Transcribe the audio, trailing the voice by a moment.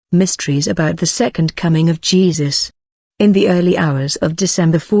Mysteries about the Second Coming of Jesus. In the early hours of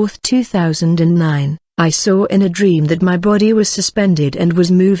December 4, 2009, I saw in a dream that my body was suspended and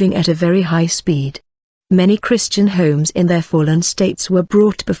was moving at a very high speed. Many Christian homes in their fallen states were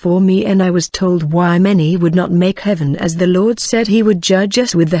brought before me, and I was told why many would not make heaven, as the Lord said He would judge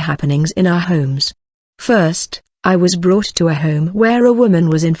us with the happenings in our homes. First, I was brought to a home where a woman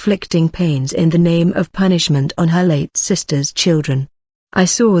was inflicting pains in the name of punishment on her late sister's children. I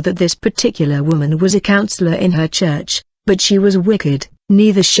saw that this particular woman was a counselor in her church, but she was wicked,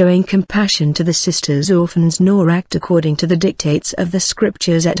 neither showing compassion to the sister's orphans nor act according to the dictates of the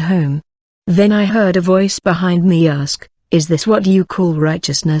scriptures at home. Then I heard a voice behind me ask, "Is this what you call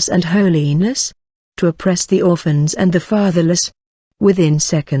righteousness and holiness? To oppress the orphans and the fatherless?" Within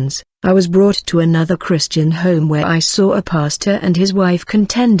seconds, I was brought to another Christian home where I saw a pastor and his wife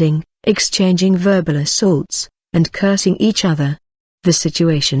contending, exchanging verbal assaults, and cursing each other. The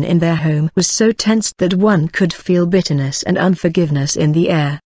situation in their home was so tense that one could feel bitterness and unforgiveness in the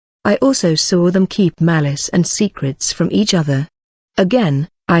air. I also saw them keep malice and secrets from each other. Again,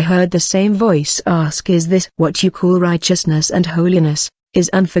 I heard the same voice ask, "Is this what you call righteousness and holiness?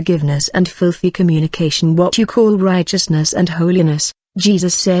 Is unforgiveness and filthy communication what you call righteousness and holiness?"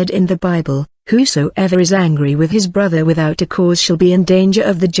 Jesus said in the Bible, "Whosoever is angry with his brother without a cause shall be in danger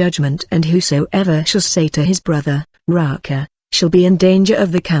of the judgment, and whosoever shall say to his brother, Raka, shall be in danger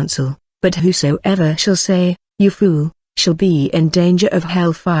of the council, but whosoever shall say, You fool, shall be in danger of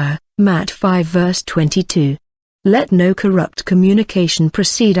hellfire." Matt 5 verse 22. Let no corrupt communication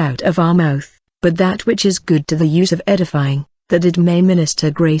proceed out of our mouth, but that which is good to the use of edifying, that it may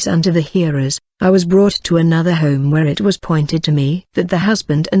minister grace unto the hearers. I was brought to another home where it was pointed to me that the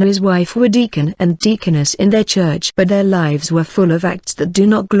husband and his wife were deacon and deaconess in their church, but their lives were full of acts that do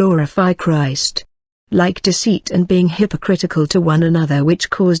not glorify Christ, like deceit and being hypocritical to one another, which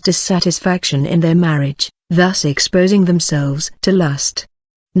caused dissatisfaction in their marriage, thus exposing themselves to lust.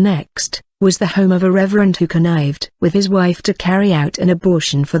 Next, was the home of a reverend who connived with his wife to carry out an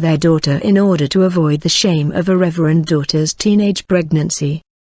abortion for their daughter in order to avoid the shame of a reverend daughter's teenage pregnancy.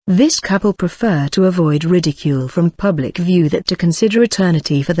 This couple prefer to avoid ridicule from public view than to consider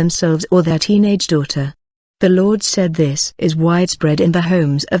eternity for themselves or their teenage daughter. The Lord said this is widespread in the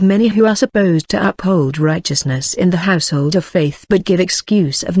homes of many who are supposed to uphold righteousness in the household of faith but give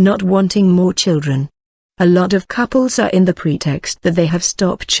excuse of not wanting more children. A lot of couples are in the pretext that they have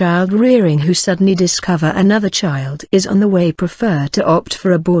stopped child rearing who suddenly discover another child is on the way prefer to opt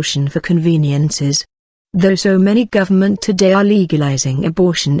for abortion for conveniences. Though so many governments today are legalizing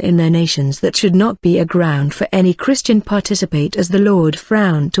abortion in their nations, that should not be a ground for any Christian participate, as the Lord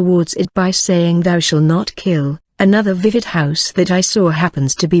frowned towards it by saying, "Thou shalt not kill." Another vivid house that I saw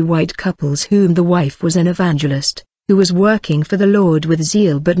happens to be white couples whom the wife was an evangelist, who was working for the Lord with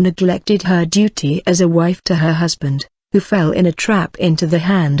zeal but neglected her duty as a wife to her husband, who fell in a trap into the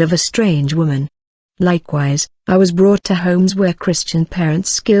hand of a strange woman. Likewise, I was brought to homes where Christian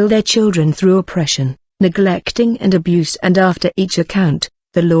parents kill their children through oppression, neglecting and abuse, and after each account,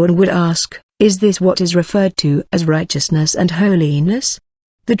 the Lord would ask, "Is this what is referred to as righteousness and holiness?"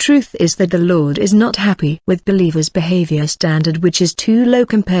 The truth is that the Lord is not happy with believers' behavior standard, which is too low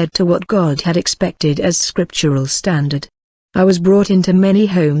compared to what God had expected as scriptural standard. I was brought into many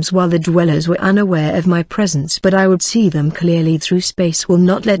homes while the dwellers were unaware of my presence, but I would see them clearly through space will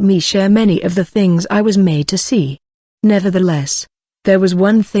not let me share many of the things I was made to see. Nevertheless, there was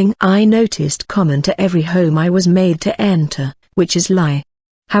one thing I noticed common to every home I was made to enter, which is lie.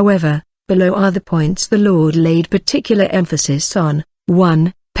 However, below are the points the Lord laid particular emphasis on.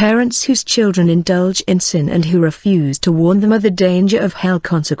 1. Parents whose children indulge in sin and who refuse to warn them of the danger of hell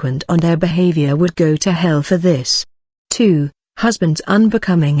consequent on their behavior would go to hell for this. 2. Husbands'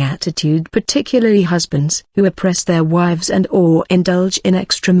 unbecoming attitude, particularly husbands who oppress their wives and or indulge in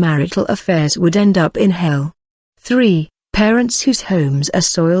extramarital affairs, would end up in hell. 3. Parents whose homes are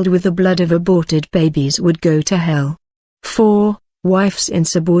soiled with the blood of aborted babies would go to hell. 4. Wife's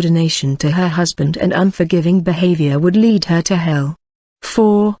insubordination to her husband and unforgiving behavior would lead her to hell.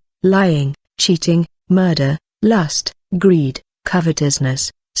 4. Lying, cheating, murder, lust, greed,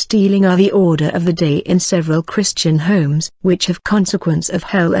 covetousness, stealing are the order of the day in several Christian homes, which have consequence of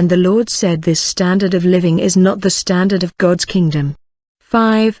hell, and the Lord said this standard of living is not the standard of God's kingdom.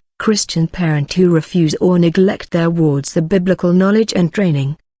 5. Christian parent who refuse or neglect their wards the biblical knowledge and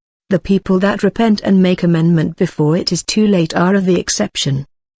training. The people that repent and make amendment before it is too late are of the exception.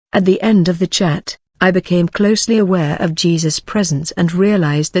 At the end of the chat, I became closely aware of Jesus' presence and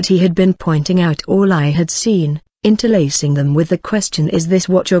realized that he had been pointing out all I had seen, interlacing them with the question, "Is this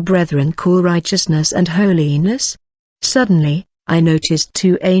what your brethren call righteousness and holiness?" Suddenly, I noticed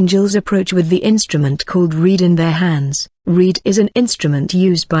two angels approach with the instrument called reed in their hands. Reed is an instrument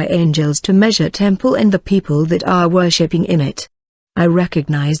used by angels to measure temple and the people that are worshipping in it. I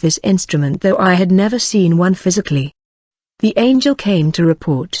recognized this instrument though I had never seen one physically. The angel came to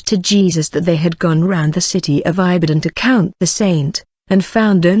report to Jesus that they had gone round the city of Ibadan to count the saint, and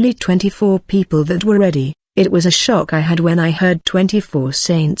found only 24 people that were ready. It was a shock I had when I heard 24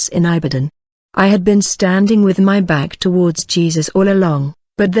 saints in Ibadan. I had been standing with my back towards Jesus all along,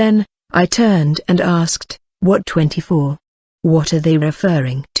 but then, I turned and asked, "What 24? What are they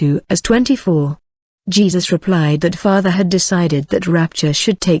referring to as 24? Jesus replied that Father had decided that rapture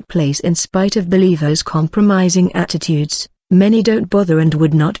should take place in spite of believers' compromising attitudes. Many don't bother and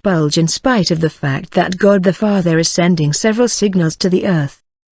would not budge in spite of the fact that God the Father is sending several signals to the earth.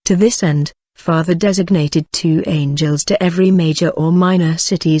 To this end, Father designated 2 angels to every major or minor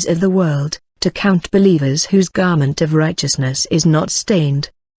cities of the world, to count believers whose garment of righteousness is not stained.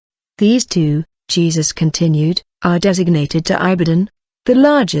 These 2, Jesus continued, are designated to Ibadan, the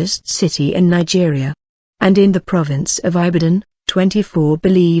largest city in Nigeria. And in the province of Ibadan, 24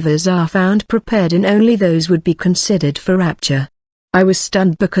 believers are found prepared and only those would be considered for rapture. I was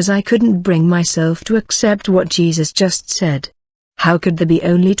stunned because I couldn't bring myself to accept what Jesus just said. How could there be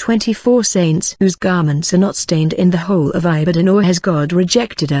only 24 saints whose garments are not stained in the whole of Ibadan, or has God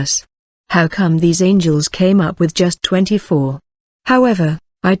rejected us? How come these angels came up with just 24? However,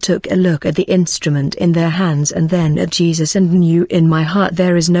 I took a look at the instrument in their hands and then at Jesus and knew in my heart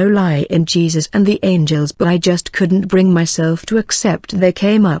there is no lie in Jesus and the angels, but I just couldn't bring myself to accept they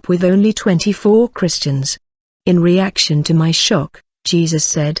came up with only 24 Christians. In reaction to my shock, Jesus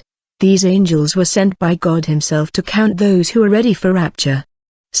said, "These angels were sent by God Himself to count those who are ready for rapture.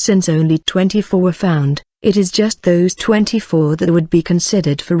 Since only 24 were found, it is just those 24 that would be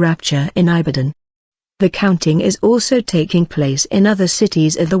considered for rapture in Ibadan. The counting is also taking place in other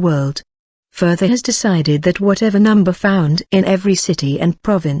cities of the world. Father has decided that whatever number found in every city and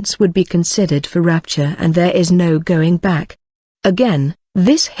province would be considered for rapture, and there is no going back." Again,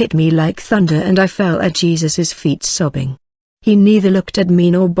 this hit me like thunder and I fell at Jesus' feet sobbing. He neither looked at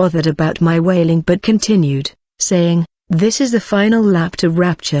me nor bothered about my wailing but continued, saying, "This is the final lap to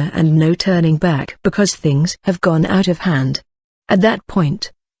rapture and no turning back because things have gone out of hand." At that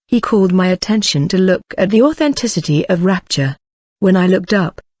point, He called my attention to look at the authenticity of rapture. When I looked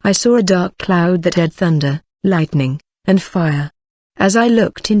up, I saw a dark cloud that had thunder, lightning, and fire. As I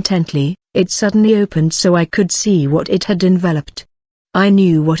looked intently, it suddenly opened so I could see what it had enveloped. I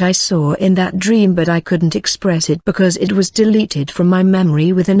knew what I saw in that dream but I couldn't express it because it was deleted from my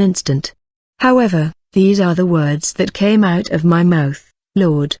memory with an instant. However, these are the words that came out of my mouth: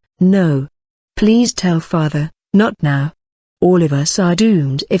 "Lord, no. Please tell Father, not now. All of us are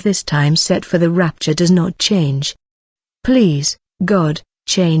doomed if this time set for the rapture does not change. Please, God,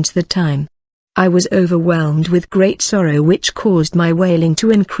 change the time." I was overwhelmed with great sorrow which caused my wailing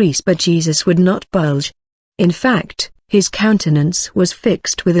to increase, but Jesus would not budge. In fact, His countenance was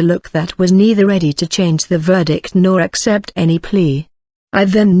fixed with a look that was neither ready to change the verdict nor accept any plea. I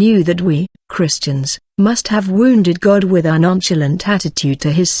then knew that we, Christians, must have wounded God with our nonchalant attitude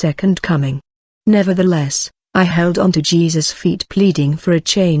to His second coming. Nevertheless, I held on to Jesus' feet pleading for a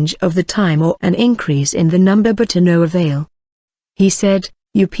change of the time or an increase in the number, but to no avail. He said,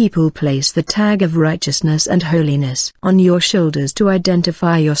 "You people place the tag of righteousness and holiness on your shoulders to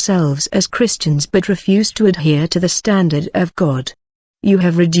identify yourselves as Christians but refuse to adhere to the standard of God. You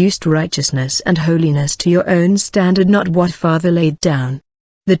have reduced righteousness and holiness to your own standard, not what Father laid down.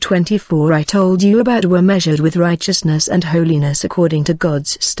 The 24 I told you about were measured with righteousness and holiness according to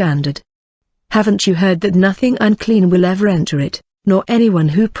God's standard. Haven't you heard that nothing unclean will ever enter it, nor anyone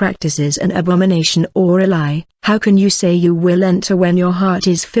who practices an abomination or a lie? How can you say you will enter when your heart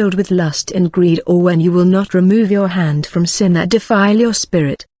is filled with lust and greed, or when you will not remove your hand from sin that defile your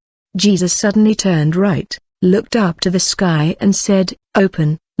spirit?" Jesus suddenly turned right, looked up to the sky and said,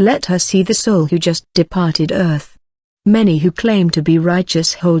 "Open, let her see the soul who just departed earth." Many who claim to be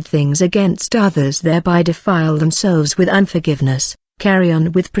righteous hold things against others, thereby defile themselves with unforgiveness, carry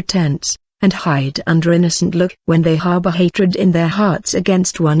on with pretense, and hide under innocent look when they harbor hatred in their hearts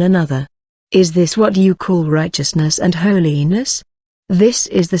against one another. Is this what you call righteousness and holiness? This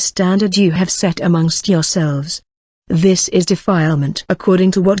is the standard you have set amongst yourselves. This is defilement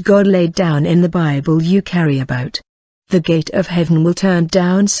according to what God laid down in the Bible you carry about. The gate of heaven will turn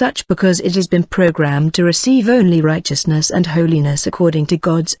down such because it has been programmed to receive only righteousness and holiness according to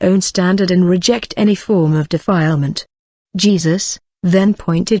God's own standard and reject any form of defilement. Jesus then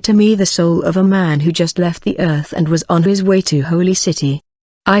pointed to me the soul of a man who just left the earth and was on his way to Holy City.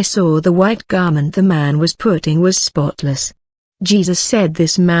 I saw the white garment the man was putting was spotless. Jesus said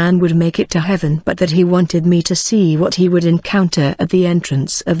this man would make it to heaven, but that he wanted me to see what he would encounter at the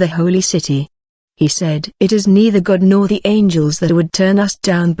entrance of the holy city. He said, "It is neither God nor the angels that would turn us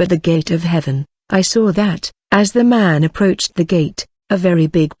down, but the gate of heaven." I saw that, as the man approached the gate, a very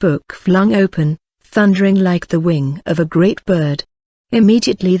big book flung open, thundering like the wing of a great bird.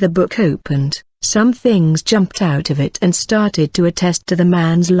 Immediately the book opened, some things jumped out of it and started to attest to the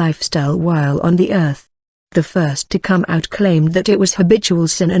man's lifestyle while on the earth. The first to come out claimed that it was habitual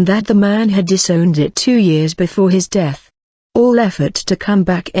sin and that the man had disowned it 2 years before his death. All effort to come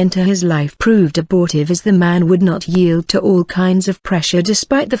back into his life proved abortive, as the man would not yield to all kinds of pressure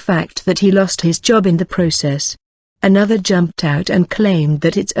despite the fact that he lost his job in the process. Another jumped out and claimed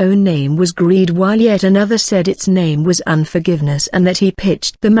that its own name was greed, while yet another said its name was unforgiveness and that he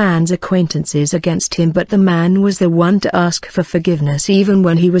pitched the man's acquaintances against him, but the man was the one to ask for forgiveness even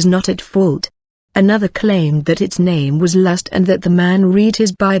when he was not at fault. Another claimed that its name was lust and that the man read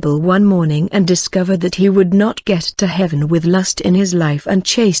his Bible one morning and discovered that he would not get to heaven with lust in his life and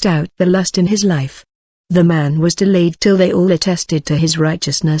chased out the lust in his life. The man was delayed till they all attested to his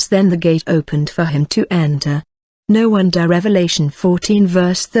righteousness, then the gate opened for him to enter. No wonder Revelation 14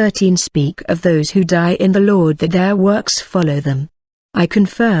 verse 13 speak of those who die in the Lord that their works follow them. I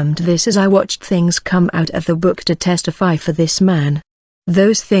confirmed this as I watched things come out of the book to testify for this man.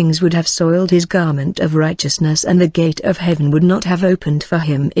 Those things would have soiled his garment of righteousness, and the gate of heaven would not have opened for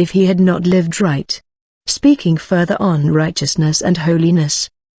him if he had not lived right. Speaking further on righteousness and holiness,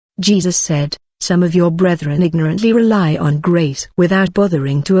 Jesus said, "Some of your brethren ignorantly rely on grace without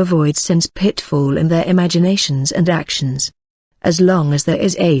bothering to avoid sin's pitfall in their imaginations and actions. As long as there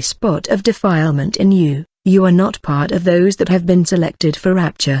is a spot of defilement in you, you are not part of those that have been selected for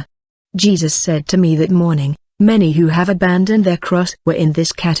rapture." Jesus said to me that morning, many who have abandoned their cross were in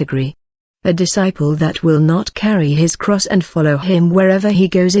this category. A disciple that will not carry his cross and follow him wherever he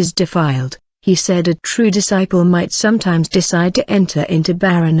goes is defiled. He said a true disciple might sometimes decide to enter into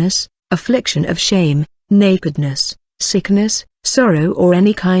barrenness, affliction of shame, nakedness, sickness, sorrow, or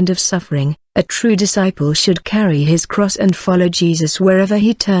any kind of suffering. A true disciple should carry his cross and follow Jesus wherever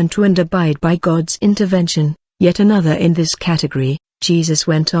he turned to and abide by God's intervention. Yet another in this category, Jesus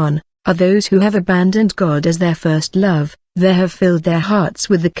went on, are those who have abandoned God as their first love. They have filled their hearts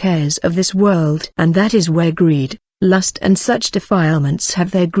with the cares of this world, and that is where greed, lust and such defilements have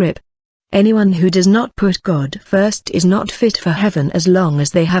their grip. Anyone who does not put God first is not fit for heaven as long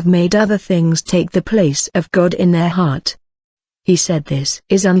as they have made other things take the place of God in their heart. He said this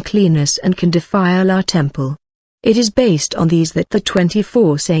is uncleanness and can defile our temple. It is based on these that the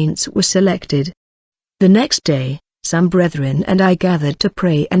 24 saints were selected. The next day, some brethren and I gathered to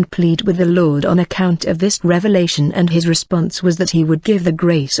pray and plead with the Lord on account of this revelation, and his response was that he would give the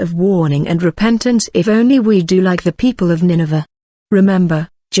grace of warning and repentance if only we do like the people of Nineveh. Remember,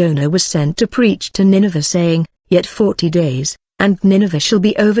 Jonah was sent to preach to Nineveh saying, "Yet 40 days, and Nineveh shall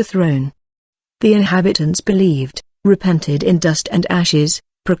be overthrown." The inhabitants believed, repented in dust and ashes,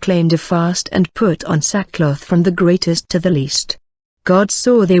 proclaimed a fast and put on sackcloth from the greatest to the least. God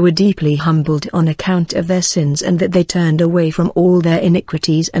saw they were deeply humbled on account of their sins, and that they turned away from all their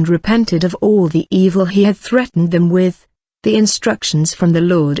iniquities and repented of all the evil he had threatened them with. The instructions from the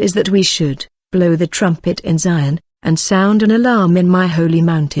Lord is that we should blow the trumpet in Zion, and sound an alarm in my holy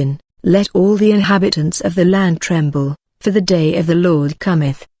mountain. Let all the inhabitants of the land tremble, for the day of the Lord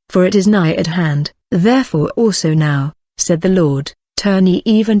cometh, for it is nigh at hand. Therefore also now, said the Lord, turn ye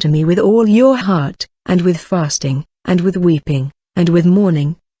even to me with all your heart, and with fasting, and with weeping, and with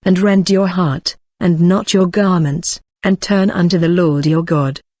mourning, and rend your heart, and not your garments, and turn unto the Lord your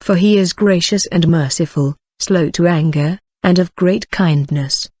God, for he is gracious and merciful, slow to anger, and of great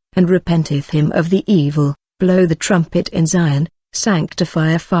kindness, and repenteth him of the evil. Blow the trumpet in Zion,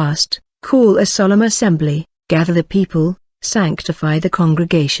 sanctify a fast, call a solemn assembly, gather the people, sanctify the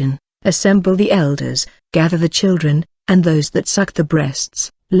congregation, assemble the elders, gather the children, and those that suck the breasts.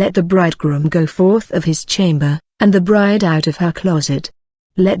 Let the bridegroom go forth of his chamber, and the bride out of her closet.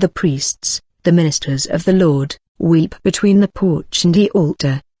 Let the priests, the ministers of the Lord, weep between the porch and the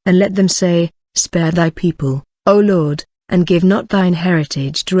altar, and let them say, Spare thy people, O Lord, and give not thine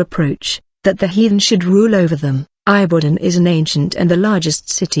heritage to reproach, that the heathen should rule over them. Ibadan is an ancient and the largest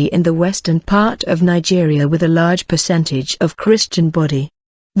city in the western part of Nigeria with a large percentage of Christian body.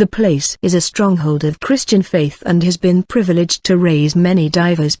 The place is a stronghold of Christian faith and has been privileged to raise many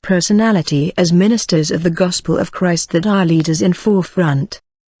diverse personality as ministers of the gospel of Christ that are leaders in forefront.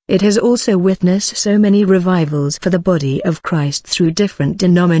 It has also witnessed so many revivals for the body of Christ through different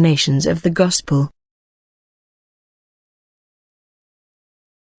denominations of the gospel.